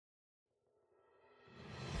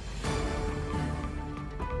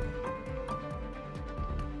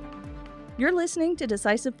You're listening to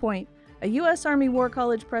Decisive Point, a U.S. Army War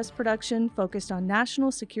College Press production focused on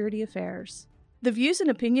national security affairs. The views and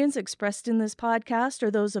opinions expressed in this podcast are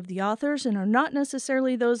those of the authors and are not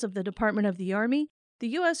necessarily those of the Department of the Army, the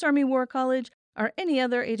U.S. Army War College, or any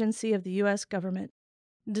other agency of the U.S. government.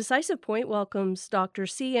 Decisive Point welcomes Dr.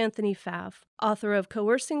 C. Anthony Pfaff, author of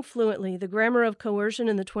Coercing Fluently, The Grammar of Coercion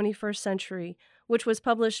in the 21st Century, which was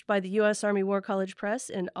published by the U.S. Army War College Press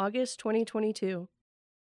in August 2022.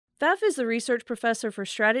 Pfaff is the research professor for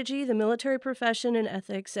strategy, the military profession, and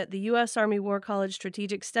ethics at the U.S. Army War College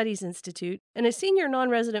Strategic Studies Institute and a senior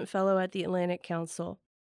non-resident fellow at the Atlantic Council.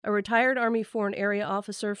 A retired Army Foreign Area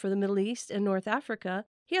Officer for the Middle East and North Africa,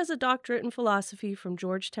 he has a doctorate in philosophy from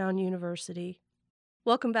Georgetown University.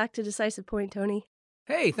 Welcome back to Decisive Point, Tony.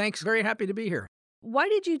 Hey, thanks. Very happy to be here. Why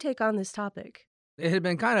did you take on this topic? It had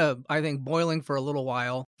been kind of, I think, boiling for a little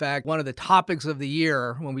while. In fact, one of the topics of the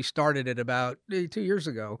year when we started it about 2 years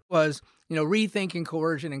ago was, rethinking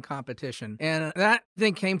coercion and competition. And that, I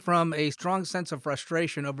think, came from a strong sense of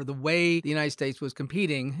frustration over the way the United States was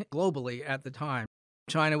competing globally at the time.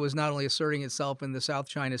 China was not only asserting itself in the South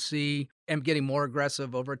China Sea and getting more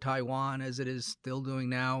aggressive over Taiwan, as it is still doing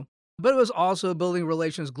now, but it was also building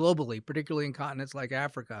relations globally, particularly in continents like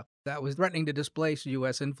Africa, that was threatening to displace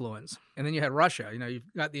U.S. influence. And then you had Russia. You've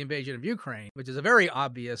got the invasion of Ukraine, which is a very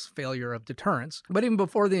obvious failure of deterrence. But even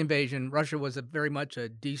before the invasion, Russia was very much a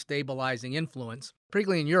destabilizing influence,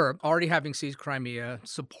 particularly in Europe, already having seized Crimea,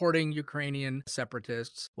 supporting Ukrainian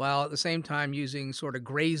separatists, while at the same time using sort of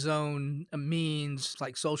gray zone means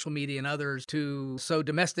like social media and others to sow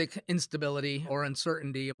domestic instability or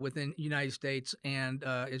uncertainty within the United States and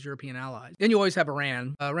its European allies. Then you always have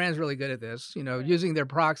Iran. Iran's really good at this, using their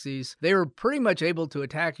proxies. They were pretty much able to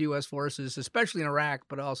attack U.S. forces, especially in Iraq,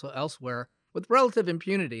 but also elsewhere, with relative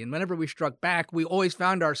impunity. And whenever we struck back, we always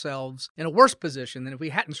found ourselves in a worse position than if we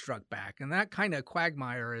hadn't struck back. And that kind of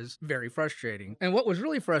quagmire is very frustrating. And what was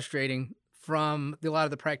really frustrating from a lot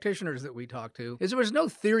of the practitioners that we talked to is there was no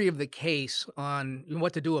theory of the case on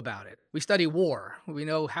what to do about it. We study war. We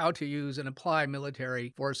know how to use and apply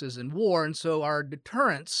military forces in war. And so our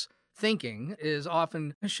deterrence thinking is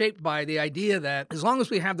often shaped by the idea that as long as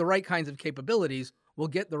we have the right kinds of capabilities, we'll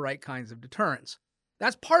get the right kinds of deterrence.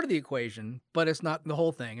 That's part of the equation, but it's not the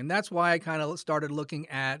whole thing. And that's why I kind of started looking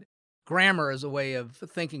at grammar as a way of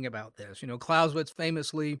thinking about this. Clausewitz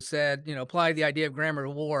famously said, apply the idea of grammar to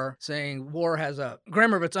war, saying war has a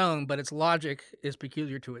grammar of its own, but its logic is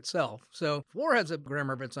peculiar to itself. So if war has a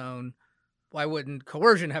grammar of its own, why wouldn't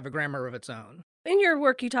coercion have a grammar of its own? In your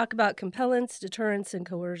work, you talk about compellence, deterrence, and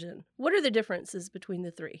coercion. What are the differences between the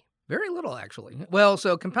three? Very little, actually. Well,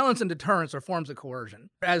 so compellence and deterrence are forms of coercion.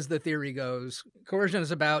 As the theory goes, coercion is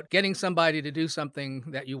about getting somebody to do something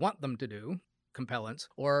that you want them to do, compellence,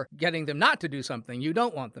 or getting them not to do something you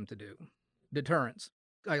don't want them to do, deterrence.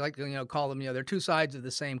 I like to call them, they're two sides of the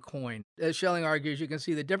same coin. As Schelling argues, you can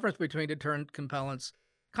see the difference between deterrent and compellence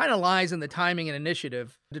kind of lies in the timing and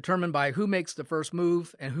initiative determined by who makes the first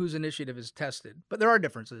move and whose initiative is tested. But there are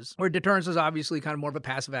differences, where deterrence is obviously kind of more of a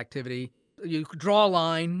passive activity. You draw a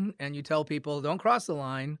line and you tell people, don't cross the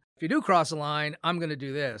line. If you do cross the line, I'm going to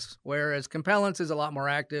do this. Whereas compellence is a lot more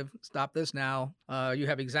active. Stop this now. You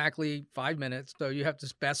have exactly 5 minutes. So you have to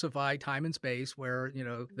specify time and space where,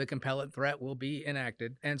 the compellent threat will be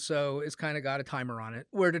enacted. And so it's kind of got a timer on it.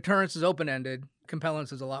 Where deterrence is open-ended,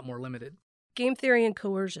 compellence is a lot more limited. Game theory and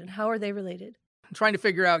coercion, how are they related? Trying to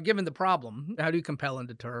figure out, given the problem, how do you compel and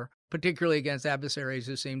deter, particularly against adversaries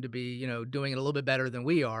who seem to be, doing it a little bit better than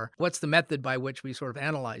we are? What's the method by which we sort of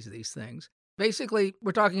analyze these things? Basically,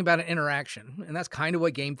 we're talking about an interaction, and that's kind of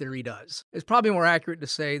what game theory does. It's probably more accurate to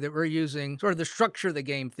say that we're using sort of the structure of the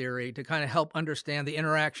game theory to kind of help understand the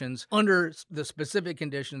interactions under the specific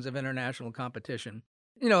conditions of international competition.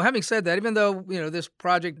 Having said that, even though, this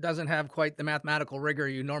project doesn't have quite the mathematical rigor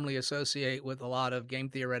you normally associate with a lot of game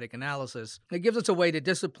theoretic analysis, it gives us a way to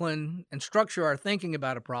discipline and structure our thinking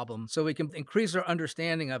about a problem so we can increase our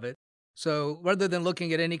understanding of it. So rather than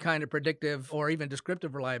looking at any kind of predictive or even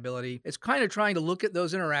descriptive reliability, it's kind of trying to look at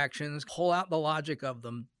those interactions, pull out the logic of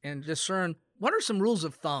them, and discern what are some rules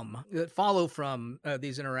of thumb that follow from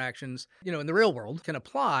these interactions, in the real world, can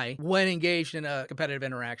apply when engaged in a competitive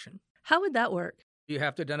interaction. How would that work? You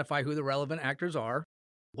have to identify who the relevant actors are,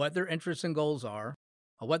 what their interests and goals are,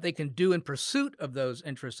 what they can do in pursuit of those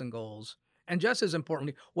interests and goals, and just as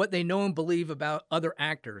importantly, what they know and believe about other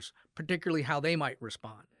actors, particularly how they might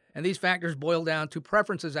respond. And these factors boil down to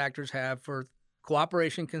preferences actors have for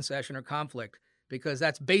cooperation, concession, or conflict, because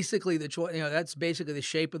that's basically that's basically the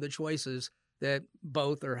shape of the choices that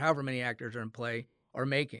both or however many actors are in play are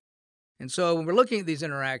making. And so when we're looking at these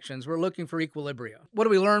interactions, we're looking for equilibria. What do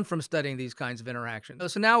we learn from studying these kinds of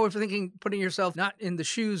interactions? So now we're thinking, putting yourself not in the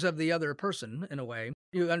shoes of the other person in a way.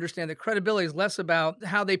 You understand that credibility is less about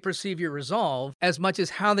how they perceive your resolve as much as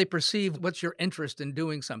how they perceive what's your interest in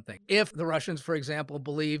doing something. If the Russians, for example,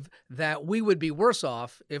 believe that we would be worse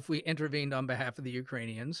off if we intervened on behalf of the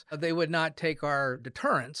Ukrainians, they would not take our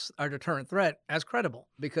deterrent threat, as credible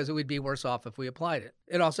because it would be worse off if we applied it.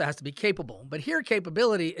 It also has to be capable. But here,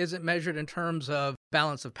 capability isn't measured in terms of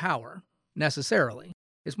balance of power necessarily.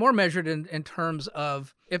 It's more measured in terms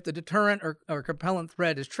of if the deterrent or compellant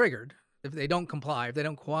threat is triggered, if they don't comply, if they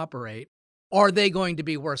don't cooperate, are they going to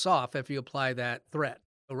be worse off if you apply that threat?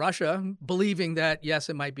 Russia, believing that, yes,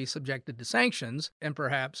 it might be subjected to sanctions and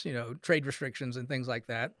perhaps, trade restrictions and things like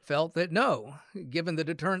that, felt that no, given the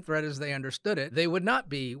deterrent threat as they understood it, they would not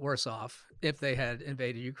be worse off if they had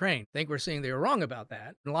invaded Ukraine. I think we're seeing they were wrong about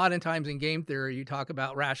that. A lot of times in game theory, you talk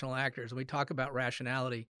about rational actors and we talk about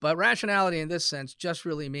rationality. But rationality in this sense just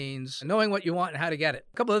really means knowing what you want and how to get it.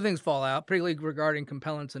 A couple of things fall out, particularly regarding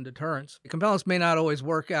compellence and deterrence. Compellence may not always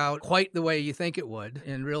work out quite the way you think it would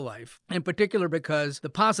in real life, in particular because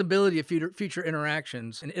the possibility of future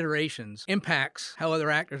interactions and iterations impacts how other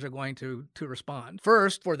actors are going to respond.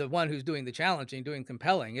 First, for the one who's doing the challenging, doing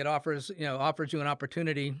compelling, it offers you an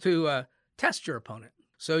opportunity to test your opponent.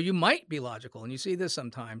 So you might be logical, and you see this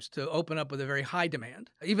sometimes, to open up with a very high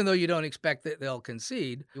demand. Even though you don't expect that they'll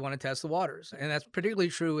concede, you want to test the waters. And that's particularly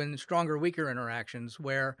true in stronger, weaker interactions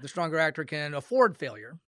where the stronger actor can afford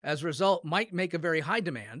failure. As a result, might make a very high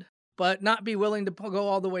demand, but not be willing to go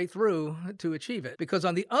all the way through to achieve it. Because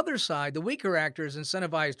on the other side, the weaker actor is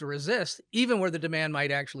incentivized to resist, even where the demand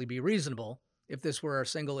might actually be reasonable, if this were a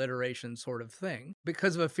single iteration sort of thing.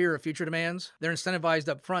 Because of a fear of future demands, they're incentivized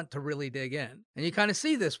up front to really dig in. And you kind of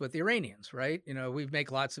see this with the Iranians, right? We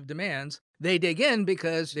make lots of demands. They dig in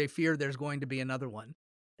because they fear there's going to be another one.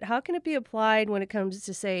 How can it be applied when it comes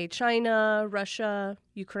to, say, China, Russia,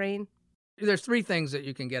 Ukraine? There's three things that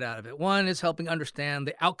you can get out of it. One is helping understand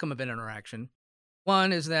the outcome of an interaction.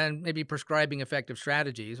 One is then maybe prescribing effective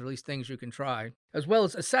strategies, or at least things you can try, as well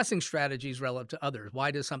as assessing strategies relative to others.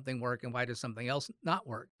 Why does something work and why does something else not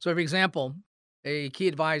work? So, for example, a key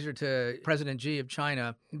advisor to President Xi of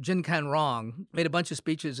China, Jin Canrong, made a bunch of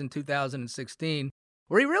speeches in 2016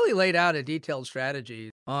 where he really laid out a detailed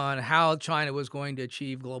strategy on how China was going to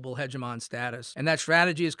achieve global hegemon status. And that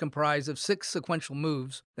strategy is comprised of 6 sequential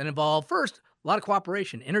moves that involve, first, a lot of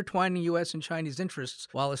cooperation, intertwining U.S. and Chinese interests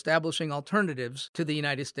while establishing alternatives to the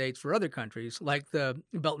United States for other countries, like the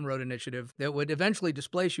Belt and Road Initiative, that would eventually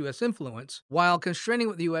displace U.S. influence, while constraining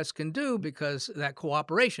what the U.S. can do because that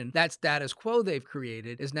cooperation, that status quo they've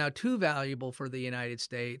created, is now too valuable for the United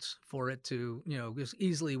States for it to, just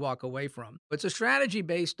easily walk away from. It's a strategy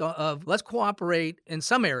based on let's cooperate in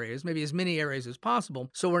some areas, maybe as many areas as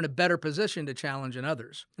possible, so we're in a better position to challenge in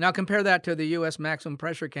others. Now compare that to the U.S. maximum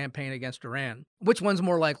pressure campaign against Iran. Which one's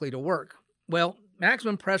more likely to work? Well,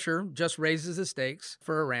 maximum pressure just raises the stakes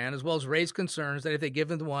for Iran, as well as raise concerns that if they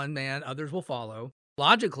give in to one man, others will follow.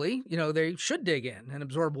 Logically, they should dig in and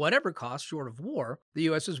absorb whatever cost short of war the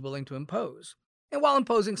U.S. is willing to impose. And while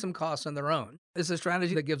imposing some costs on their own, it's a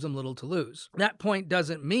strategy that gives them little to lose. That point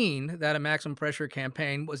doesn't mean that a maximum pressure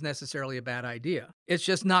campaign was necessarily a bad idea. It's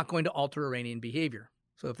just not going to alter Iranian behavior.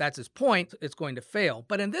 So if that's his point, it's going to fail.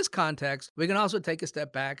 But in this context, we can also take a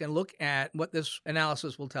step back and look at what this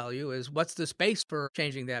analysis will tell you is what's the space for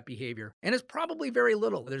changing that behavior. And it's probably very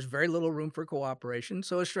little. There's very little room for cooperation.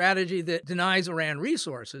 So a strategy that denies Iran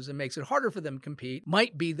resources and makes it harder for them to compete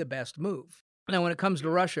might be the best move. Now, when it comes to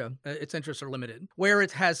Russia, its interests are limited. Where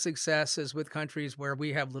it has success is with countries where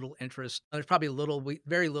we have little interest. There's probably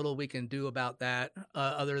very little we can do about that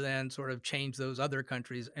other than sort of change those other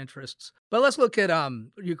countries' interests. But let's look at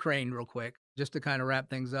Ukraine real quick, just to kind of wrap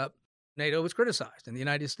things up. NATO was criticized in the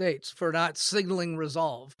United States for not signaling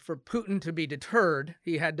resolve. For Putin to be deterred,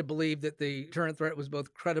 he had to believe that the deterrent threat was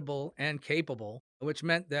both credible and capable, which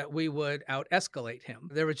meant that we would out-escalate him.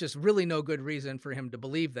 There was just really no good reason for him to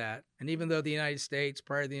believe that. And even though the United States,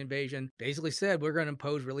 prior to the invasion, basically said we're going to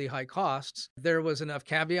impose really high costs, there was enough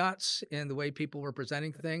caveats in the way people were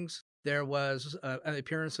presenting things. There was an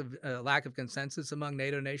appearance of a lack of consensus among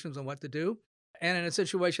NATO nations on what to do. And in a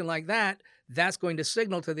situation like that, that's going to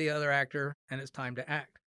signal to the other actor, and it's time to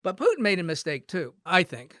act. But Putin made a mistake too, I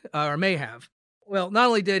think, or may have. Well, not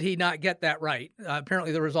only did he not get that right,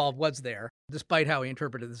 apparently the resolve was there, despite how he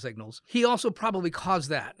interpreted the signals. He also probably caused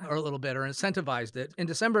that, or a little bit, or incentivized it. In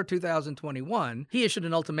December 2021, he issued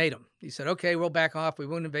an ultimatum. He said, okay, we'll back off, we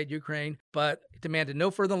won't invade Ukraine, but demanded no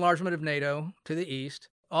further enlargement of NATO to the east,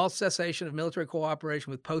 all cessation of military cooperation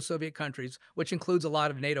with post-Soviet countries, which includes a lot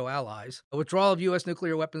of NATO allies, a withdrawal of U.S.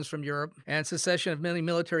 nuclear weapons from Europe, and cessation of many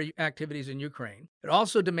military activities in Ukraine. It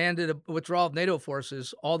also demanded a withdrawal of NATO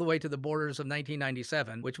forces all the way to the borders of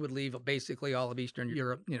 1997, which would leave basically all of Eastern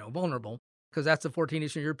Europe, vulnerable, because that's the 14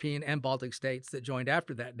 Eastern European and Baltic states that joined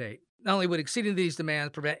after that date. Not only would exceeding these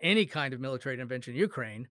demands prevent any kind of military intervention in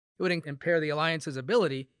Ukraine, it would impair the alliance's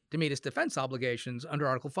ability to meet its defense obligations under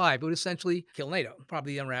Article 5. It would essentially kill NATO,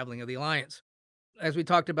 probably the unraveling of the alliance. As we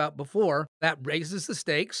talked about before, that raises the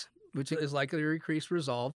stakes, which is likely to increase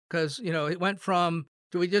resolve, because, it went from,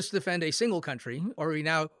 do we just defend a single country, or are we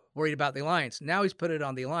now worried about the alliance? Now he's put it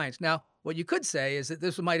on the alliance. Now, what you could say is that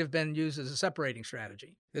this might have been used as a separating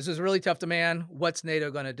strategy. This is a really tough demand. What's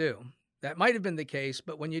NATO going to do? That might have been the case,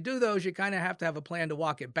 but when you do those, you kind of have to have a plan to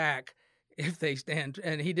walk it back if they stand,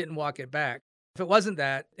 and he didn't walk it back. If it wasn't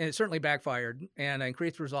that, and it certainly backfired and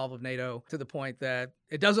increased resolve of NATO to the point that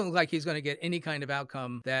it doesn't look like he's going to get any kind of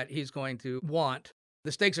outcome that he's going to want.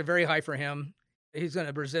 The stakes are very high for him. He's going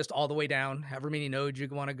to resist all the way down, however many nodes you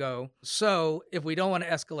want to go. So if we don't want to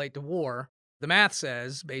escalate to war, the math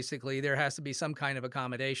says basically there has to be some kind of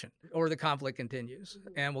accommodation, or the conflict continues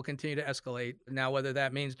and will continue to escalate. Now, whether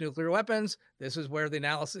that means nuclear weapons, this is where the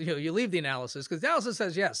analysis, you leave the analysis, because the analysis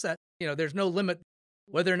says yes, that there's no limit.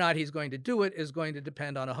 Whether or not he's going to do it is going to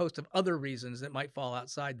depend on a host of other reasons that might fall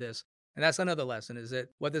outside this. And that's another lesson, is that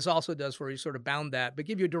what this also does for you, sort of bound that, but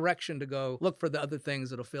give you a direction to go look for the other things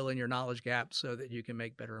that'll fill in your knowledge gaps so that you can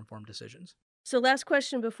make better informed decisions. So last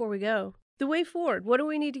question before we go. The way forward, what do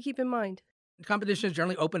we need to keep in mind? Competition is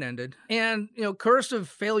generally open-ended. And, coercive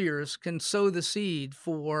failures can sow the seed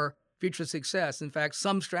for future success. In fact,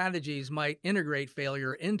 some strategies might integrate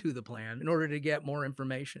failure into the plan in order to get more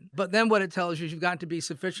information. But then what it tells you is you've got to be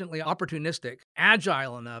sufficiently opportunistic,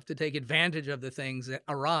 agile enough to take advantage of the things that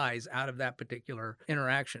arise out of that particular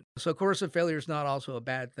interaction. So coercive failure is not also a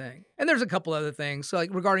bad thing. And there's a couple other things. So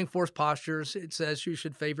like regarding force postures, it says you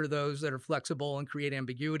should favor those that are flexible and create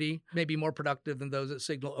ambiguity, maybe more productive than those that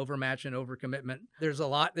signal overmatch and overcommitment. There's a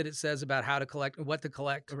lot that it says about how to collect and what to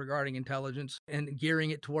collect regarding intelligence, and gearing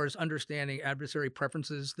it towards understanding adversary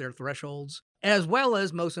preferences, their thresholds, as well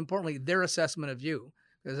as, most importantly, their assessment of you.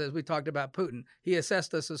 Because as we talked about Putin, he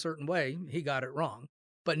assessed us a certain way, he got it wrong.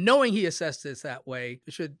 But knowing he assessed us that way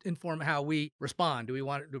should inform how we respond. Do we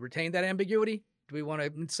want to retain that ambiguity? Do we want to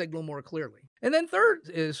signal more clearly? And then third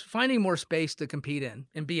is finding more space to compete in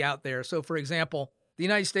and be out there. So, for example, the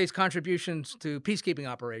United States contributions to peacekeeping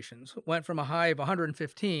operations went from a high of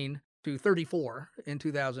 115 to 34 in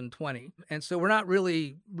 2020. And so we're not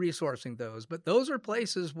really resourcing those, but those are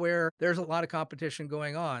places where there's a lot of competition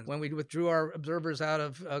going on. When we withdrew our observers out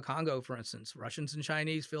of Congo, for instance, Russians and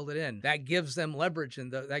Chinese filled it in. That gives them leverage,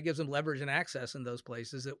 and that gives them leverage and access in those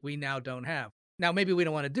places that we now don't have. Now, maybe we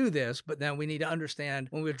don't want to do this, but then we need to understand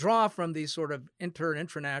when we withdraw from these sort of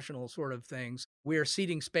international sort of things, we are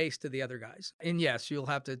ceding space to the other guys. And yes, you'll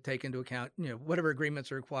have to take into account, whatever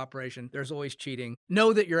agreements or cooperation, there's always cheating.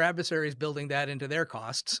 Know that your adversary is building that into their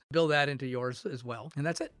costs. Build that into yours as well. And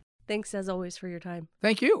that's it. Thanks as always for your time.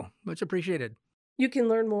 Thank you. Much appreciated. You can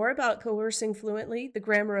learn more about coercing fluently, the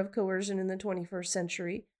grammar of coercion in the 21st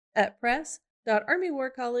century, at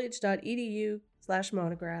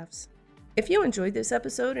press.armywarcollege.edu/monographs. If you enjoyed this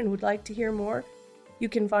episode and would like to hear more, you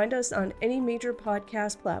can find us on any major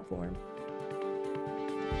podcast platform.